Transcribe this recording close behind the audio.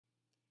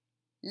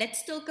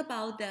Let's talk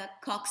about the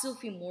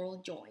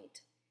coxofemoral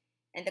joint.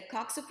 And the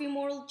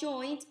coxofemoral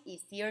joint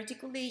is the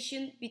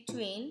articulation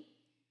between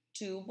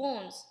two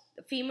bones,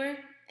 the femur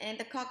and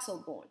the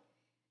coxal bone.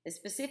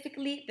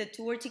 Specifically, the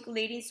two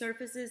articulating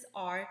surfaces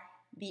are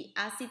the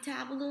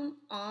acetabulum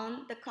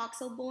on the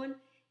coxal bone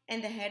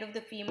and the head of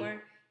the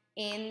femur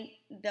in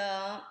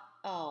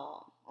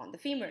on the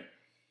femur.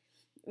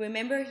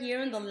 Remember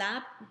here on the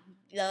lab,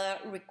 the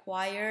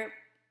required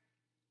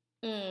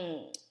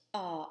mm,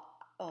 uh,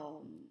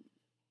 um,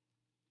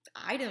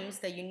 items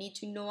that you need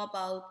to know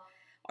about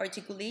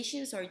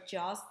articulations are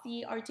just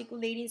the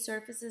articulating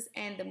surfaces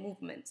and the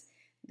movements.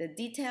 The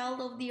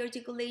detail of the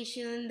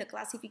articulation, the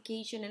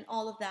classification, and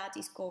all of that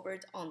is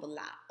covered on the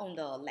lab, on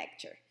the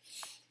lecture.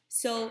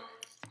 So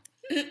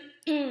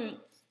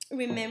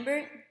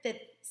remember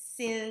that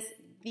since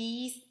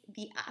the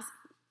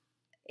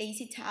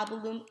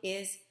acetabulum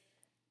is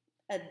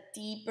a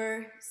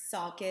deeper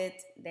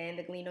socket than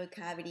the glenoid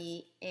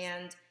cavity,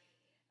 and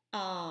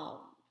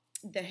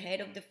the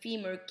head of the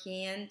femur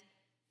can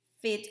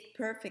fit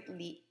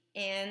perfectly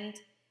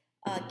and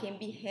can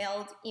be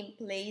held in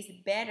place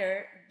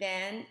better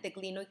than the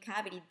glenoid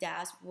cavity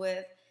does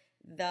with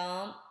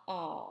the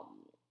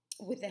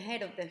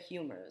head of the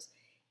humerus.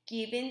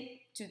 Given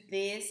to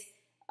this,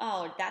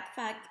 that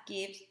fact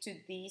gives to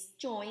this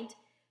joint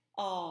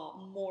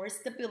more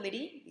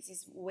stability. This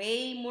is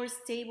way more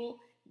stable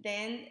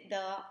than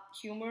the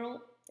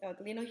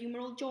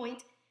glenohumeral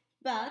joint,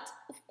 but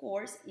of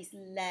course is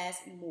less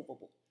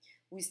movable.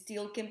 We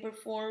still can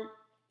perform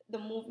the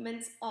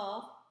movements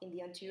of, in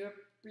the anterior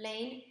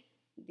plane,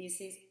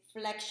 this is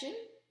flexion,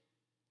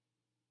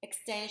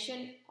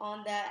 extension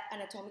on the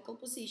anatomical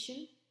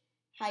position,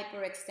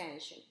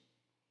 hyperextension.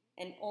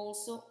 And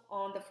also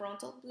on the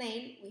frontal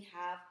plane, we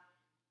have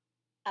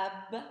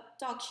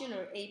abduction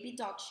or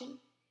abduction,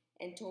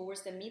 and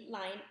towards the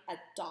midline,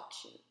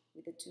 adduction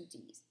with the two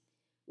D's.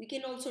 We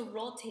can also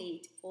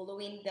rotate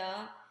following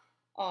the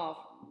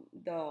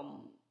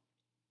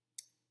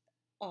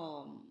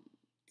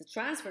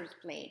transverse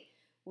plane.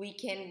 We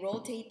can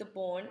rotate the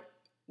bone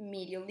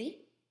medially,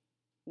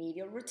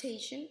 medial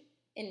rotation,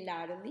 and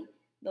laterally,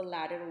 the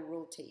lateral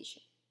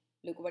rotation.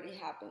 Look what it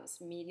happens,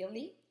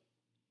 medially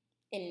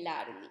and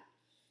laterally.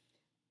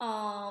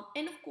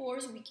 And of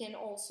course, we can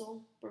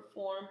also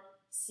perform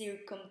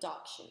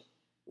circumduction,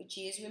 which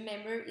is,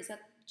 remember, is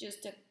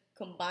just a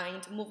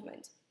combined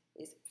movement.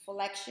 It's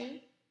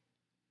flexion,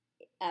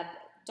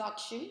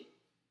 abduction,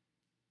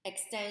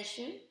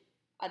 extension,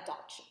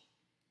 adduction.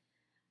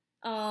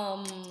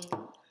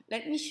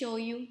 Let me show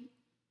you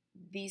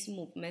these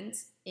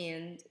movements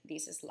in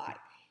this slide.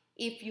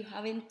 If you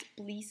haven't,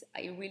 please,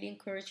 I really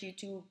encourage you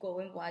to go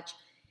and watch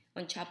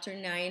on chapter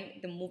 9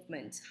 the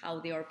movements, how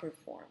they are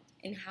performed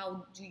and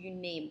how do you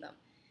name them.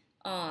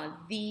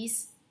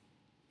 This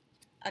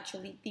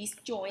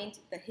joint,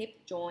 the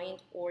hip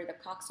joint or the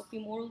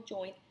coxofemoral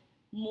joint,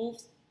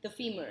 moves the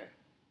femur,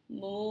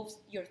 moves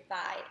your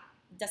thigh,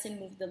 doesn't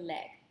move the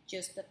leg,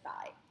 just the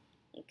thigh.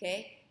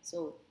 Okay,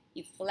 so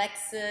it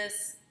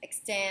flexes,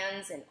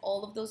 extends, and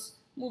all of those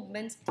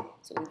movements.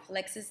 So it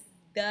flexes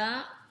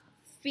the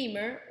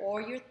femur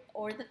or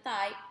the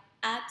thigh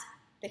at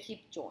the hip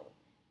joint.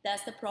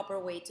 That's the proper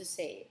way to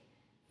say it.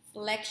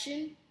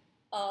 Flexion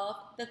of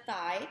the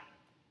thigh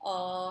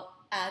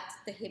at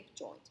the hip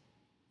joint.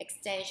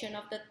 Extension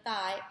of the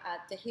thigh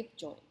at the hip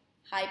joint.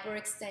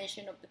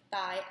 Hyperextension of the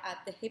thigh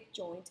at the hip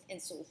joint,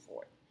 and so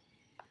forth.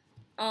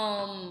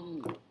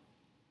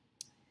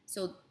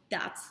 So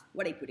that's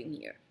what I put in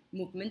here.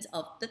 Movements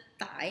of the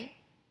thigh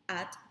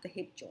at the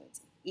hip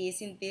joint.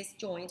 Is in this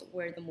joint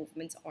where the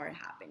movements are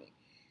happening.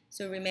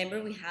 So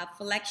remember, we have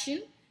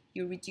flexion.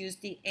 You reduce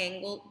the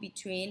angle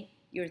between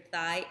your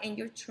thigh and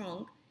your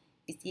trunk.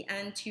 It's the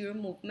anterior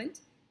movement.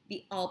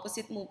 The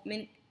opposite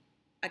movement,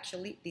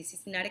 actually, this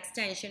is not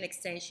extension.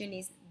 Extension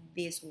is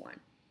this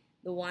one,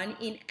 the one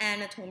in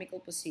anatomical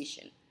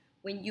position.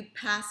 When you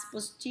pass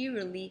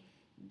posteriorly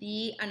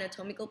the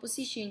anatomical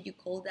position, you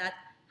call that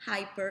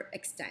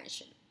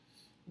hyperextension.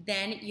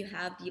 Then you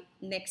have the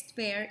next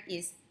pair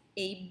is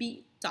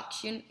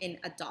abduction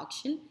and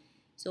adduction.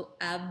 So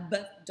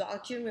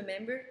abduction,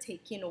 remember,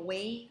 taking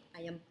away,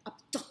 I am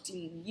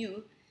abducting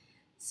you.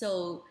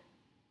 So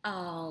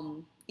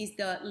is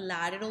the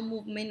lateral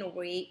movement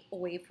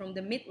away from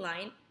the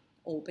midline,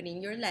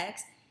 opening your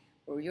legs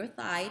or your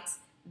thighs.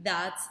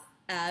 That's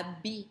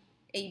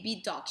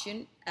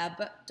abduction,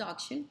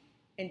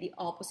 and the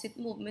opposite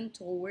movement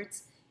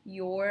towards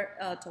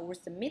towards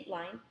the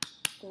midline,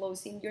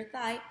 closing your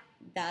thigh.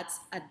 That's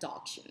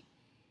adduction.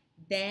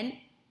 Then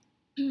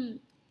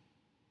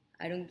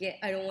I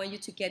don't want you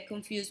to get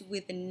confused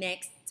with the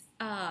next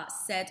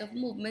set of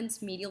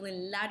movements, medial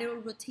and lateral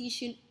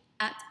rotation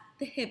at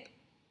the hip.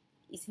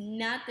 It's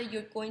not that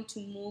you're going to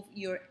move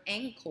your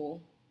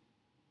ankle.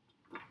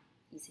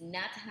 It's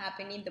not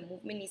happening. The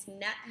movement is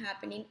not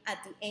happening at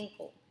the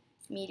ankle,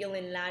 medial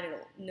and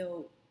lateral.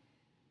 No.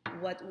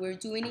 What we're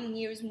doing in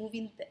here is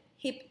moving the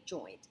hip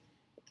joint.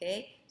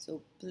 Okay?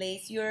 So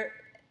place your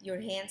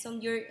hands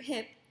on your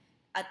hip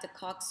at the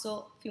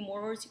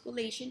coxofemoral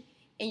articulation,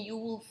 and you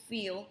will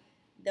feel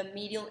the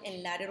medial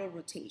and lateral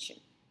rotation.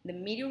 The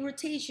medial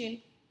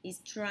rotation is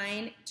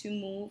trying to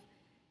move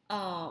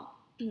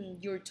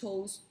your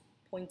toes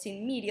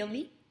pointing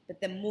medially,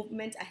 but the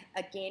movement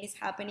again is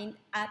happening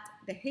at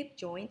the hip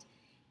joint,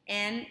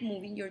 and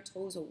moving your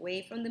toes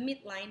away from the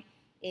midline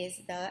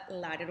is the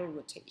lateral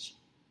rotation.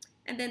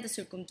 And then the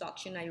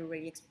circumduction, I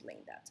already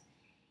explained that.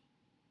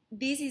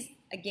 This is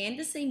again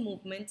the same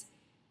movement,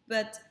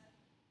 but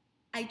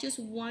I just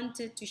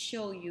wanted to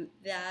show you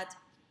that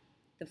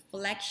the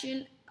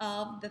flexion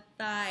of the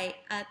thigh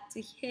at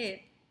the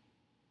hip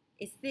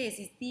is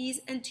this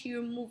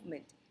anterior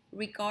movement,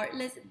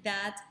 regardless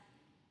that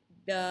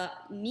the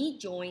knee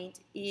joint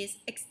is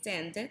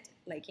extended,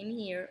 like in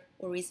here,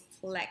 or is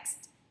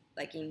flexed,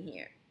 like in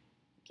here.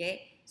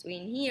 Okay, so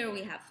in here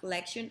we have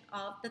flexion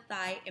of the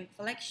thigh and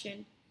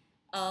flexion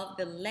of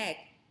the leg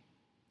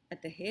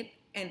at the hip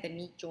and the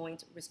knee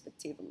joint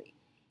respectively.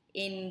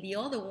 In the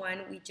other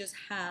one, we just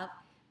have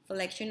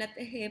flexion at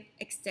the hip,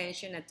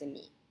 extension at the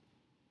knee.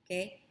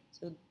 Okay,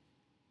 so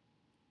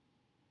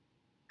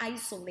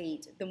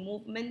isolate the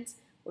movements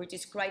or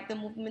describe the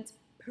movements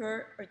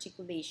per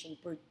articulation,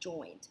 per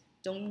joint.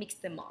 Don't mix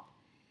them up.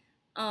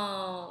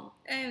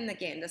 And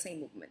again, the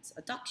same movements.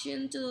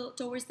 Adduction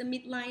towards the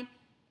midline,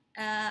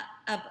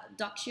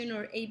 abduction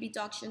or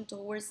abduction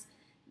towards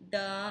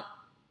the,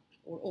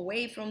 or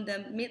away from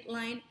the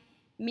midline,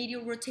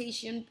 medial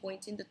rotation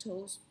pointing the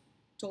toes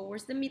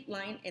towards the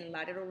midline, and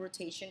lateral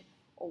rotation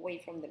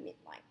away from the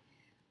midline.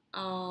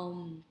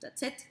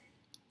 That's it.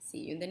 See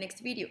you in the next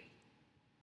video.